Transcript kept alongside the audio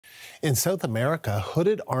In South America,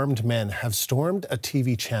 hooded armed men have stormed a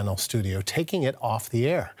TV channel studio, taking it off the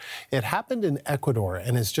air. It happened in Ecuador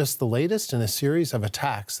and is just the latest in a series of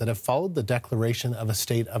attacks that have followed the declaration of a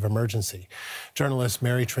state of emergency. Journalist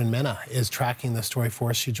Mary Trinmena is tracking the story for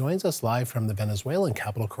us. She joins us live from the Venezuelan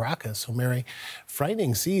capital, Caracas. So, Mary,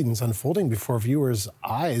 frightening scenes unfolding before viewers'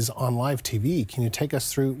 eyes on live TV. Can you take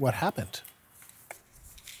us through what happened?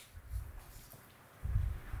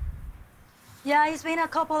 Yeah, it's been a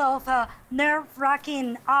couple of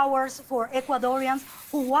nerve-wracking hours for Ecuadorians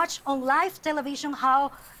who watch on live television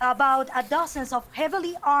how about a dozen of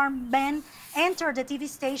heavily armed men enter the TV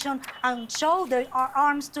station and show their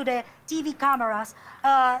arms to the TV cameras.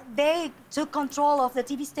 They took control of the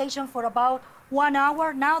TV station for about 1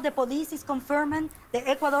 hour. Now the police is confirming, the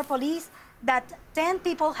Ecuador police, that 10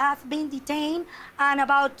 people have been detained and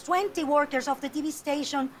about 20 workers of the TV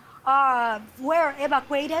station were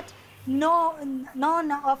evacuated.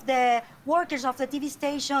 None of the workers of the TV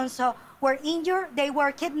stations were injured. They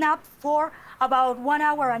were kidnapped for about 1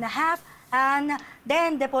 hour and a half, and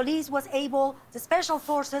then the police was able, the special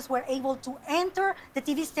forces were able to enter the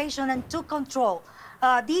TV station and took control.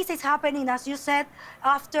 This is happening, as you said,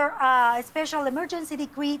 after a special emergency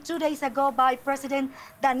decree 2 days ago by President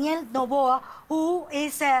Daniel Noboa, who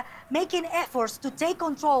is making efforts to take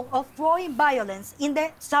control of growing violence in the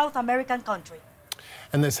South American country.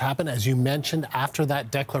 And this happened, as you mentioned, after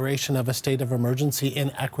that declaration of a state of emergency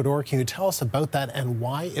in Ecuador. Can you tell us about that and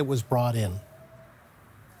why it was brought in?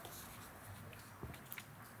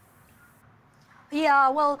 Yeah,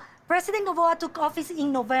 well, President Noboa took office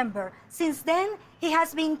in November. Since then, he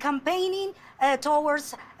has been campaigning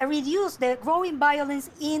towards reduce the growing violence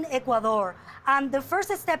in Ecuador. And the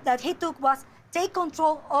first step that he took was take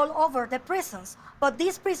control all over the prisons. But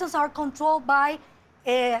these prisons are controlled by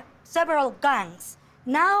several gangs.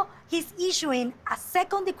 Now he's issuing a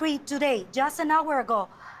second decree today, just an hour ago,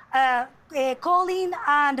 calling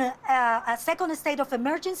a second state of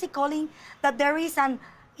emergency, calling that there is an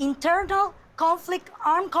internal conflict,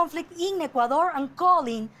 armed conflict in Ecuador, and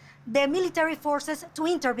calling the military forces to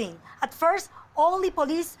intervene. At first, only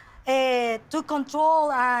police took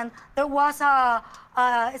control and there was a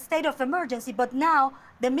state of emergency, but now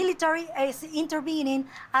the military is intervening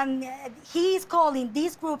and he is calling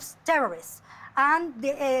these groups terrorists. And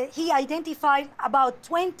he identified about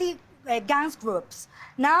 20 gangs groups.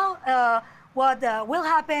 Now, what will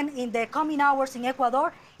happen in the coming hours in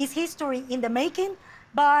Ecuador is history in the making,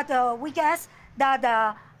 but we guess that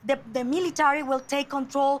the military will take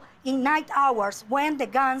control in night hours when the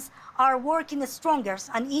guns are working strongest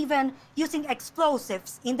and even using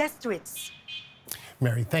explosives in the streets.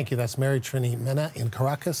 Mary, thank you. That's Mary Trinmena in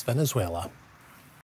Caracas, Venezuela.